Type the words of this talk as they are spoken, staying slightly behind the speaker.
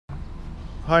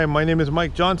Hi, my name is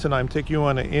Mike Johnson. I'm taking you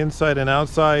on an inside and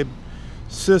outside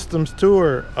systems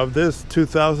tour of this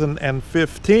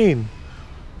 2015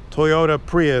 Toyota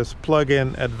Prius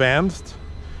plug-in Advanced.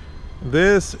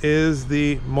 This is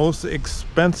the most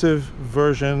expensive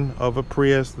version of a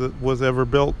Prius that was ever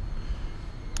built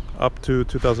up to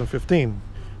 2015,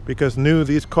 because new,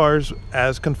 these cars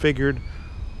as configured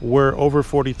were over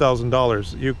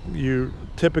 $40,000. Your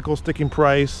typical sticker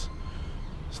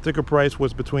price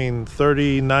was between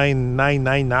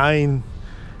 $39,999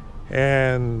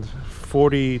 and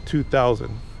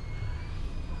 $42,000.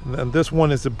 And this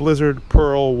one is a Blizzard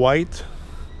Pearl White,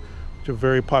 which is a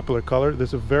very popular color. This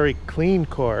is a very clean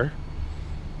car.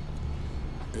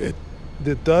 It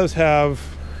does have,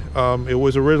 it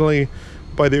was originally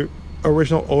by the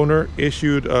original owner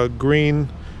issued green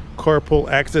carpool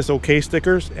access OK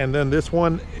stickers, and then this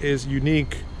one is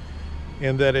unique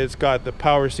in that it's got the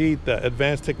power seat, the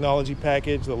advanced technology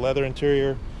package, the leather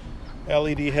interior,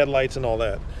 LED headlights, and all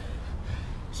that.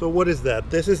 So what is that?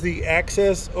 This is the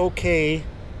Access OK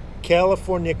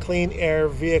California Clean Air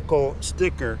Vehicle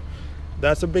sticker.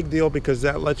 That's a big deal because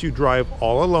that lets you drive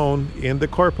all alone in the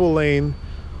carpool lane,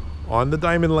 on the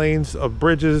diamond lanes of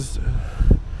bridges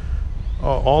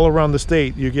all around the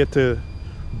state. You get to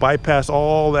bypass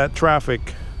all that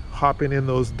traffic, hopping in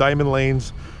those diamond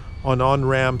lanes on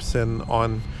ramps and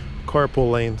on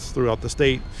carpool lanes throughout the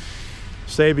state,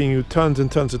 saving you tons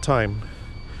and tons of time.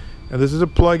 And this is a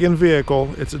plug-in vehicle.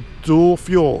 It's a dual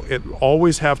fuel. It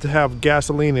always have to have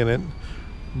gasoline in it,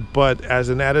 but as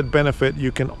an added benefit,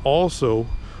 you can also,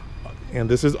 and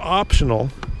this is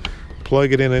optional,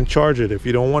 plug it in and charge it. If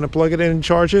you don't want to plug it in and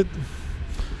charge it,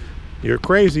 you're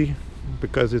crazy,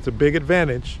 because it's a big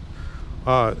advantage.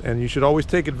 And you should always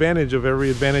take advantage of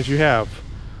every advantage you have.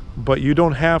 But you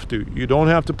don't have to. You don't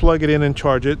have to plug it in and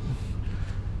charge it.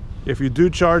 If you do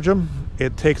charge them,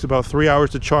 it takes about 3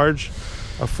 hours to charge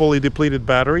a fully depleted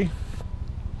battery.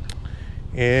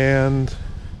 And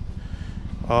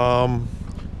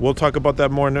we'll talk about that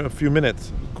more in a few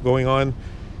minutes. Going on,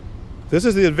 this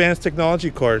is the advanced technology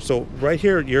car. So right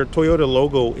here, your Toyota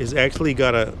logo is actually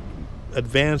got a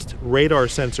advanced radar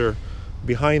sensor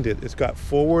behind it. It's got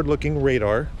forward-looking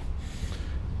radar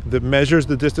that measures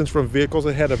the distance from vehicles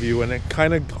ahead of you, and it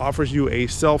kind of offers you a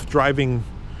self-driving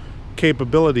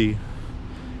capability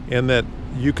in that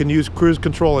you can use cruise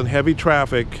control in heavy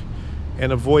traffic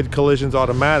and avoid collisions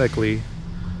automatically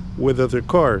with other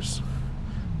cars.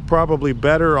 Probably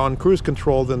better on cruise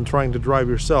control than trying to drive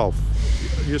yourself.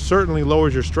 It certainly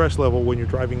lowers your stress level when you're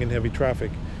driving in heavy traffic.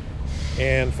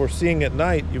 And for seeing at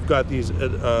night, you've got these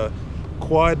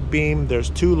quad beam.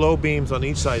 There's 2 low beams on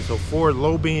each side, so 4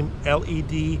 low beam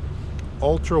LED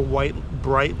ultra white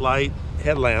bright light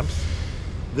headlamps.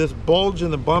 This bulge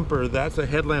in the bumper, that's a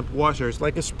headlamp washer. It's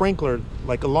like a sprinkler,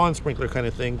 like a lawn sprinkler kind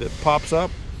of thing, that pops up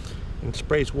and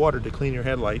sprays water to clean your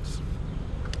headlights.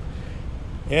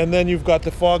 And then you've got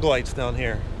the fog lights down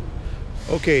here.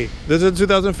 Okay, this is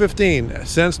 2015.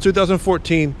 Since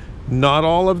 2014, not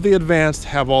all of the Advanced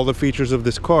have all the features of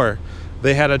this car.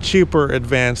 They had a cheaper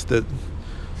Advanced that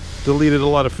deleted a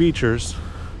lot of features,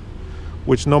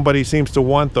 which nobody seems to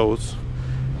want those.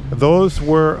 Those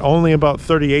were only about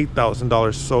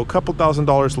 $38,000, so a couple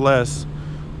 $1,000s less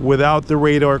without the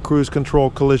radar, cruise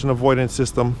control, collision avoidance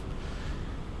system.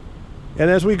 And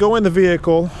as we go in the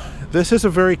vehicle, this is a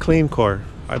very clean car.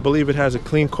 I believe it has a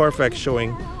clean Carfax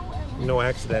showing, no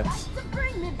accidents.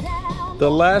 The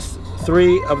last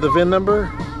 3 of the VIN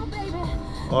number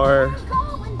are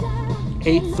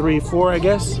 834, I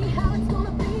guess.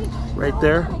 Right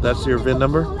there, that's your VIN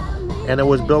number. And it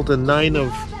was built in 9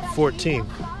 of 14.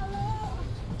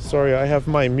 Sorry, I have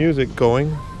my music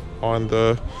going on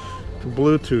the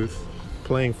Bluetooth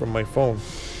playing from my phone.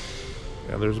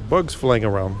 And there's bugs flying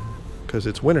around because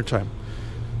it's wintertime.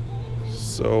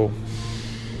 So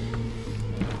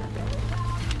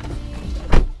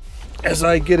as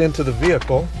I get into the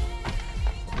vehicle,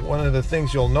 one of the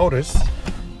things you'll notice,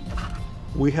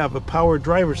 we have a power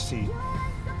driver's seat.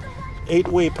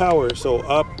 8-way power, so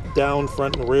up, down,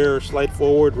 front and rear, slide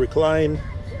forward, recline,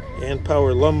 and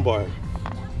power lumbar.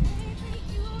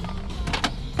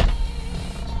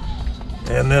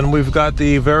 And then we've got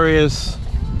the various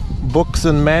books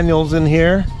and manuals in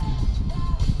here.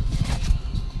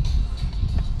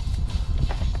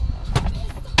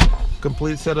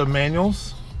 Complete set of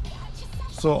manuals.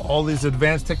 So all these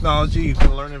advanced technology, you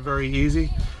can learn it very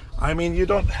easy. I mean, you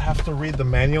don't have to read the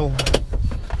manual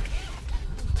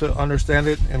to understand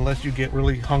it unless you get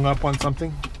really hung up on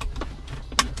something.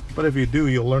 But if you do,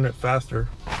 you'll learn it faster.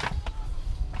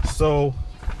 So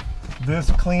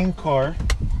this clean car,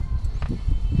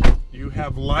 you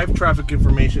have live traffic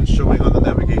information showing on the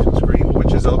navigation screen,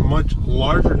 which is a much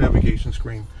larger navigation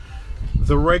screen.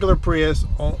 The regular Prius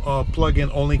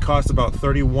plug-in only costs about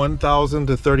 $31,000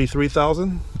 to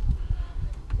 $33,000,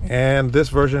 and this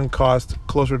version costs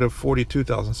closer to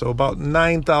 $42,000, so about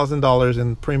 $9,000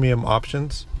 in premium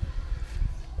options.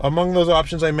 Among those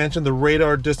options I mentioned, the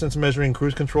radar distance measuring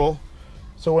cruise control.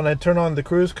 So when I turn on the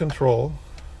cruise control,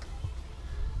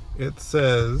 it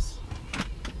says,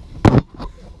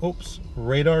 oops,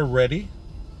 radar ready,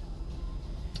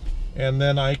 and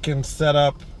then I can set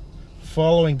up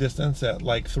following distance at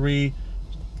like 3,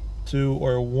 2,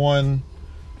 or 1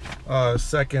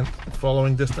 second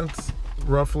following distance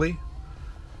roughly.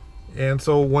 And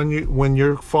so when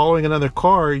you're following another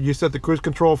car, you set the cruise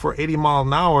control for 80 miles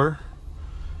an hour,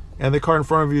 and the car in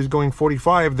front of you is going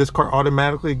 45. This car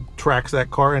automatically tracks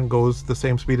that car and goes the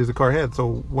same speed as the car ahead.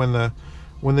 So when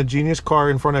the Genius car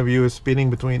in front of you is speeding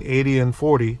between 80 and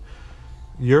 40,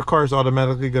 your car is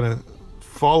automatically going to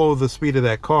follow the speed of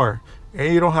that car,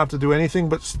 and you don't have to do anything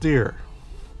but steer.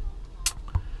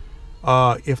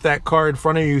 If that car in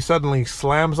front of you suddenly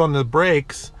slams on the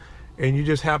brakes and you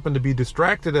just happen to be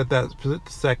distracted at that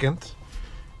second,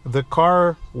 the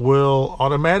car will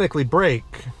automatically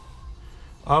brake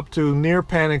up to near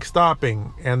panic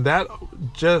stopping, and that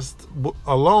just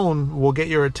alone will get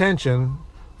your attention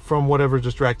from whatever's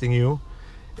distracting you,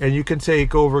 and you can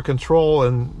take over control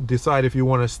and decide if you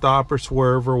want to stop or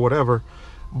swerve or whatever,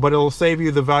 but it'll save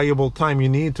you the valuable time you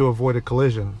need to avoid a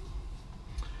collision.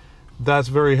 That's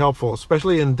very helpful,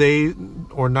 especially in day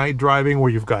or night driving where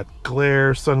you've got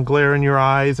glare, sun glare in your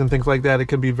eyes and things like that. It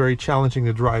can be very challenging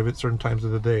to drive at certain times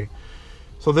of the day.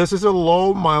 So this is a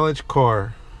low mileage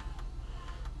car.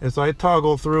 As I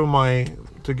toggle through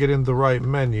to get in the right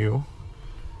menu,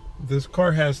 this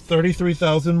car has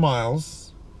 33,000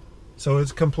 miles, so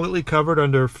it's completely covered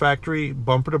under factory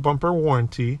bumper-to-bumper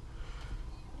warranty,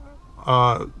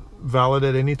 valid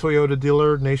at any Toyota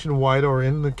dealer nationwide or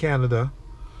in Canada.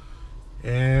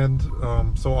 And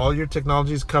so all your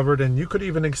technology is covered, and you could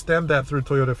even extend that through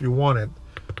Toyota if you wanted.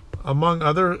 Among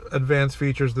other advanced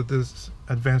features that this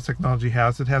advanced technology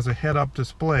has, it has a head-up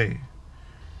display,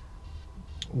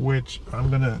 which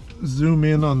I'm gonna zoom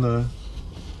in on the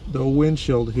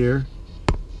windshield here,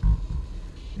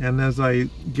 and as I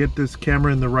get this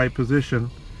camera in the right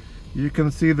position, you can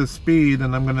see the speed,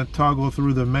 and I'm gonna toggle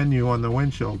through the menu on the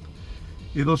windshield.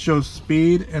 It'll show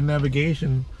speed and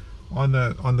navigation on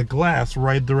the glass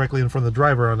right directly in front of the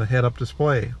driver on the head-up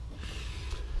display.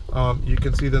 You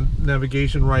can see the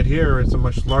navigation right here. It's a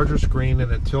much larger screen,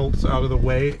 and it tilts out of the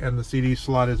way, and the CD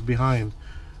slot is behind.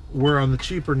 Where on the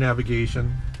cheaper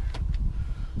navigation,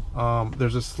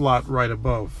 there's a slot right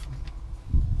above.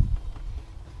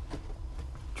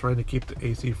 Trying to keep the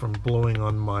AC from blowing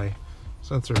on my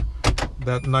sensor.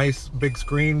 That nice big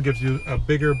screen gives you a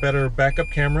bigger, better backup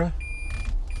camera.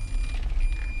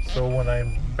 So when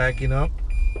I'm backing up,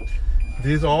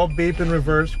 these all beep in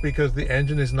reverse because the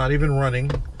engine is not even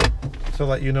running, to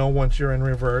let you know once you're in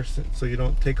reverse, so you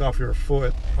don't take off your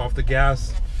foot off the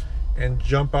gas and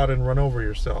jump out and run over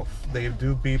yourself. They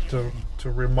do beep to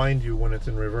remind you when it's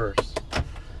in reverse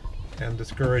and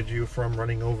discourage you from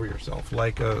running over yourself,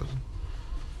 like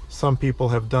some people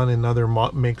have done in other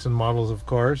makes and models of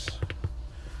cars.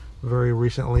 Very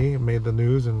recently made the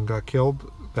news and got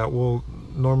killed. That will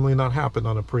normally not happen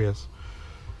on a Prius.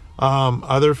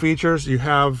 Other features you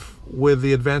have with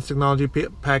the advanced technology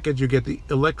package, you get the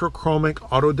electrochromic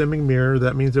auto dimming mirror.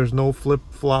 That means there's no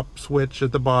flip-flop switch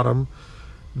at the bottom.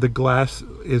 The glass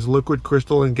is liquid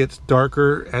crystal and gets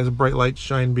darker as bright lights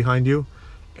shine behind you.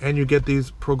 And you get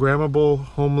these programmable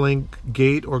HomeLink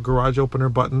gate or garage opener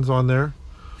buttons on there.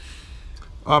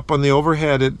 Up on the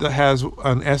overhead, it has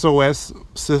an SOS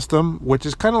system, which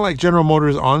is kind of like General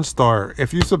Motors OnStar.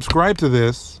 If you subscribe to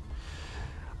this,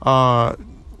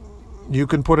 you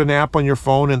can put an app on your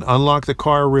phone and unlock the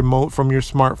car remote from your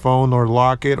smartphone, or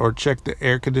lock it, or check the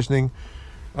air conditioning.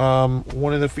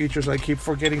 One of the features I keep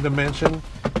forgetting to mention,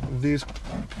 these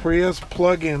Prius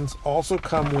plugins also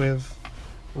come with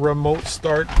remote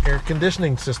start air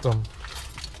conditioning system.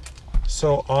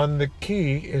 So on the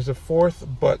key is a fourth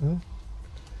button,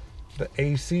 the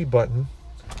AC button,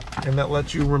 and that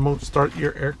lets you remote start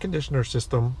your air conditioner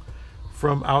system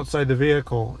from outside the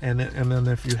vehicle. And then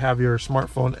if you have your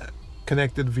smartphone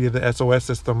connected via the SOS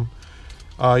system,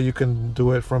 you can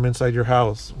do it from inside your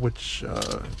house, which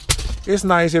is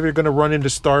nice if you're going to run into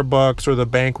Starbucks or the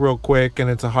bank real quick and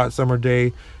it's a hot summer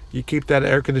day. You keep that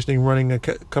air conditioning running a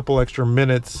couple extra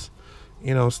minutes,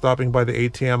 you know, stopping by the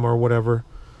ATM or whatever.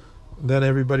 Then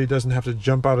everybody doesn't have to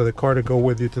jump out of the car to go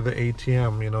with you to the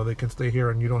ATM. You know, they can stay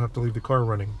here and you don't have to leave the car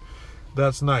running.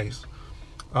 That's nice.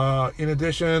 In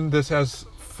addition, this has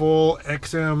full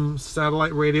XM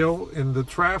satellite radio, and the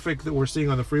traffic that we're seeing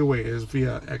on the freeway is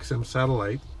via XM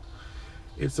satellite.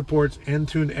 It supports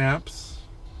Entune apps,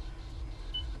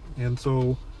 and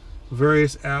so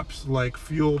various apps like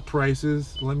fuel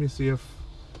prices. Let me see if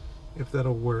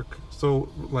that'll work. So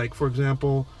like, for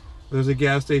example, there's a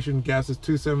gas station, gas is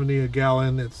 $2.70 a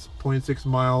gallon, it's 0.6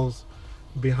 miles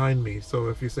behind me. So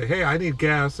if you say, hey, I need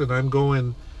gas and I'm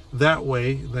going that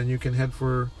way, then you can head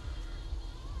for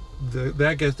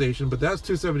that gas station. But that's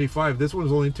 $2.75. This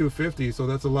one's only $2.50, so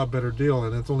that's a lot better deal,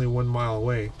 and it's only 1 mile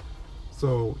away.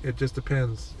 So it just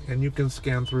depends, and you can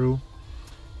scan through.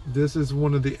 This is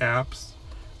one of the apps.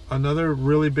 Another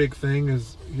really big thing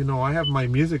is, you know, I have my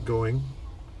music going,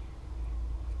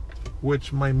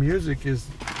 which my music is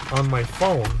on my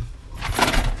phone,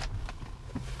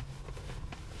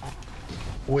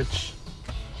 which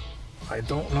I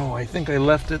don't know, I think I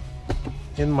left it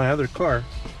in my other car,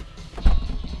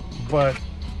 but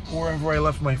wherever I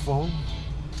left my phone,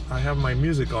 I have my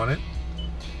music on it.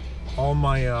 All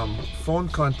my phone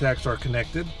contacts are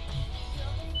connected.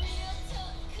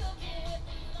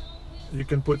 You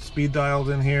can put speed dials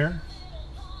in here.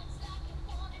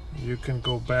 You can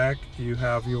go back. You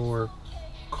have your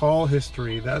call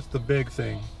history. That's the big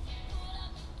thing.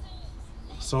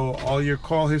 So all your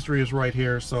call history is right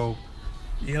here. So,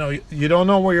 you know, you don't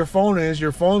know where your phone is.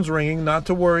 Your phone's ringing. Not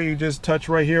to worry. You just touch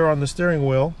right here on the steering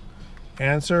wheel.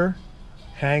 Answer.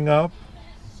 Hang up.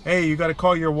 Hey, you got to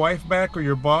call your wife back, or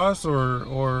your boss,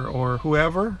 or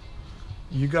whoever.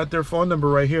 You got their phone number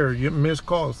right here. You missed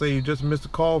call. Say you just missed a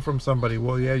call from somebody.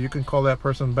 Well, yeah, you can call that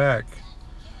person back.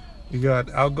 You got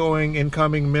outgoing,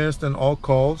 incoming, missed, and all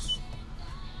calls.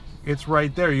 It's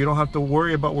right there. You don't have to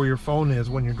worry about where your phone is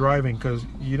when you're driving, because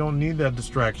you don't need that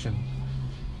distraction.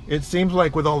 It seems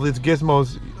like with all these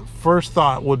gizmos, first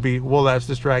thought would be, well, that's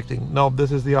distracting. No,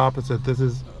 this is the opposite. This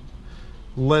is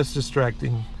less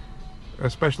distracting,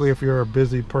 especially if you're a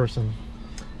busy person.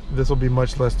 This will be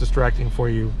much less distracting for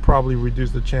you. Probably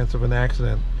reduce the chance of an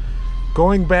accident.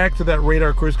 Going back to that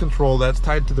radar cruise control, that's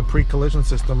tied to the pre-collision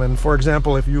system. And for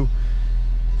example, if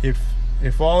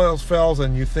all else fails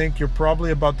and you think you're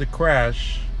probably about to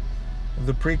crash,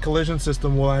 the pre-collision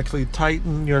system will actually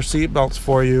tighten your seat belts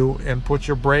for you and put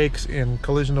your brakes in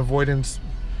collision avoidance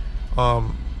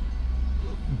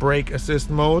brake assist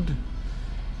mode,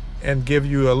 and give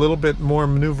you a little bit more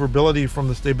maneuverability from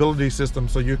the stability system,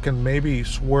 so you can maybe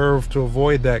swerve to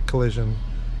avoid that collision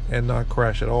and not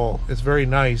crash at all. It's very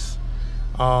nice,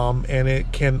 and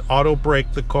it can auto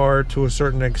brake the car to a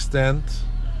certain extent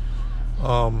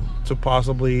to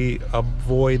possibly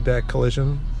avoid that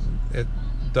collision. It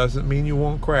doesn't mean you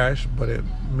won't crash, but it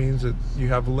means that you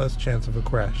have less chance of a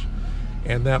crash,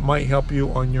 and that might help you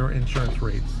on your insurance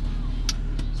rates.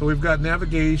 So we've got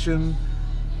navigation.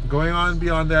 Going on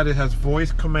beyond that, it has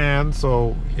voice command.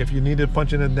 So if you need to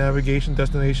punch in a navigation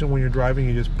destination when you're driving,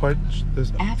 you just punch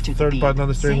this third button on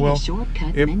the steering wheel.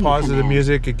 It pauses the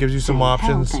music. It gives you some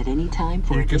options. You can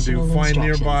do find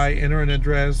nearby, enter an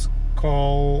address,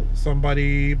 call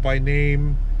somebody by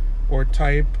name or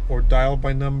type, or dial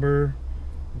by number,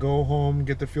 go home,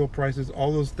 get the fuel prices.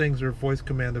 All those things are voice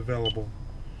command available.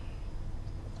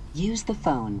 Use the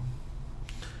phone.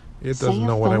 It doesn't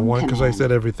know what I want because I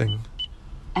said everything.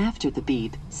 After the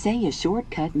beep, say a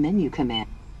shortcut menu command.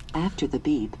 After the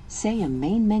beep, say a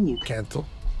main menu. Cancel.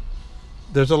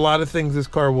 There's a lot of things this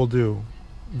car will do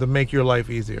to make your life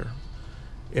easier.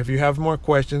 If you have more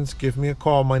questions, give me a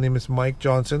call. My name is Mike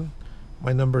Johnson.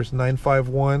 My number is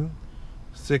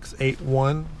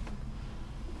 951-681-2101.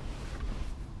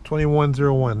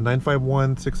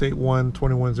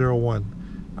 951-681-2101.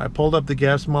 I pulled up the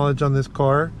gas mileage on this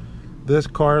car. This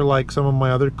car, like some of my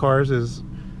other cars,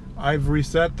 I've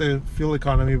reset the fuel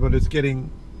economy, but it's getting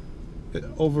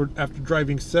over after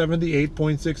driving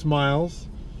 78.6 miles.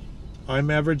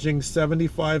 I'm averaging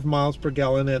 75 miles per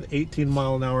gallon at 18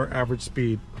 mile an hour average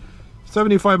speed.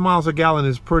 75 miles a gallon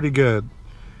is pretty good.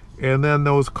 And then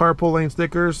those carpool lane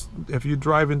stickers, if you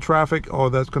drive in traffic, oh,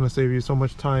 that's going to save you so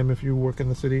much time if you work in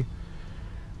the city.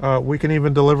 We can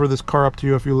even deliver this car up to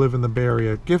you if you live in the Bay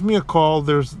Area. Give me a call.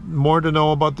 There's more to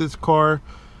know about this car.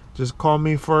 Just call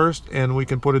me first and we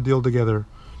can put a deal together.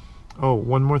 Oh,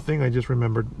 one more thing I just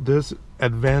remembered. This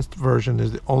advanced version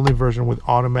is the only version with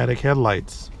automatic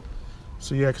headlights.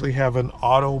 So you actually have an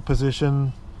auto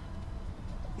position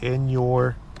in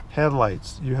your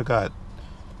headlights. You have got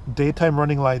daytime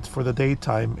running lights for the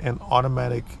daytime and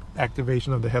automatic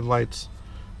activation of the headlights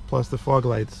plus the fog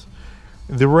lights.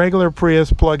 The regular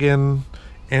Prius plug-in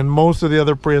and most of the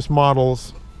other Prius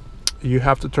models, you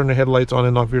have to turn the headlights on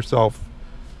and off yourself.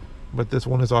 But this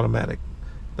one is automatic.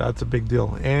 That's a big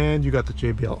deal. And you got the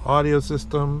JBL audio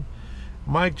system.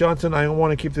 Mike Johnson, I don't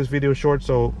want to keep this video short,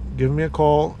 so give me a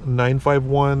call,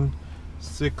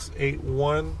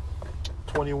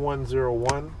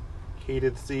 951-681-2101.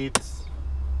 Heated seats.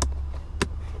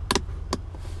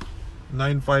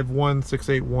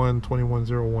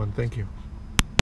 951-681-2101. Thank you.